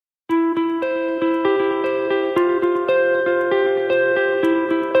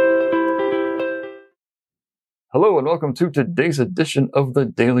Hello and welcome to today's edition of the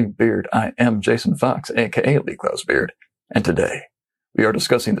Daily Beard. I am Jason Fox, aka Lee Klaus Beard, and today we are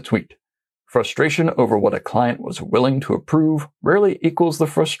discussing the tweet. Frustration over what a client was willing to approve rarely equals the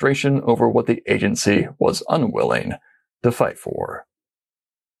frustration over what the agency was unwilling to fight for.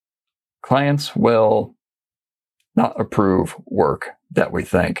 Clients will not approve work that we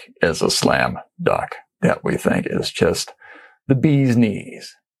think is a slam dunk, that we think is just the bee's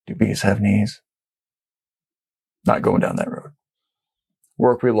knees. Do bees have knees? Not going down that road.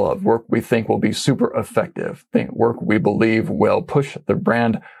 Work we love, work we think will be super effective, work we believe will push the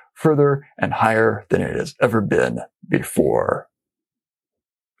brand further and higher than it has ever been before.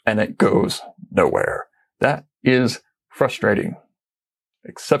 And it goes nowhere. That is frustrating.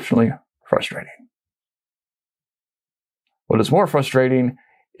 Exceptionally frustrating. What is more frustrating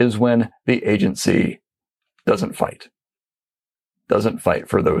is when the agency doesn't fight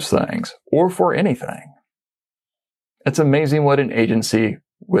for those things or for anything. It's amazing what an agency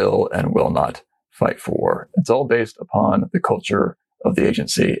will and will not fight for. It's all based upon the culture of the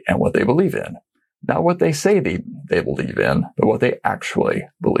agency and what they believe in. Not what they say they believe in, but what they actually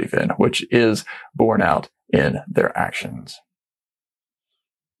believe in, which is borne out in their actions.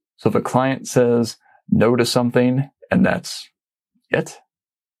 So if a client says no to something and that's it,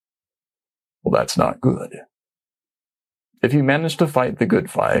 well, that's not good. If you manage to fight the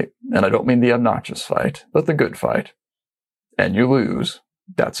good fight, and I don't mean the obnoxious fight, but the good fight, and you lose,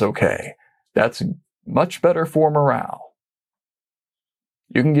 that's okay. That's much better for morale.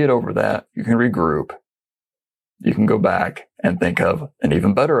 You can get over that. You can regroup. You can go back and think of an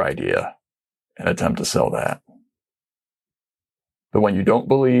even better idea and attempt to sell that. But when you don't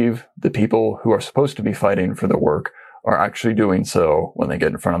believe the people who are supposed to be fighting for the work are actually doing so when they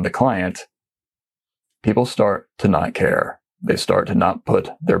get in front of the client, people start to not care. They start to not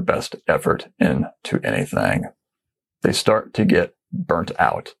put their best effort into anything. They start to get burnt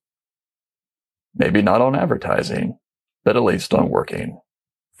out. Maybe not on advertising, but at least on working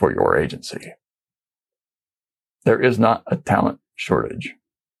for your agency. There is not a talent shortage.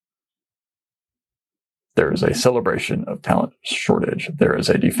 There is a celebration of talent shortage. There is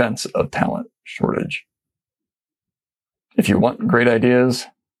a defense of talent shortage. If you want great ideas,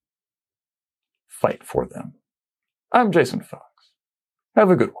 fight for them. I'm Jason Fox.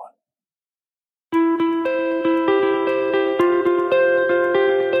 Have a good one.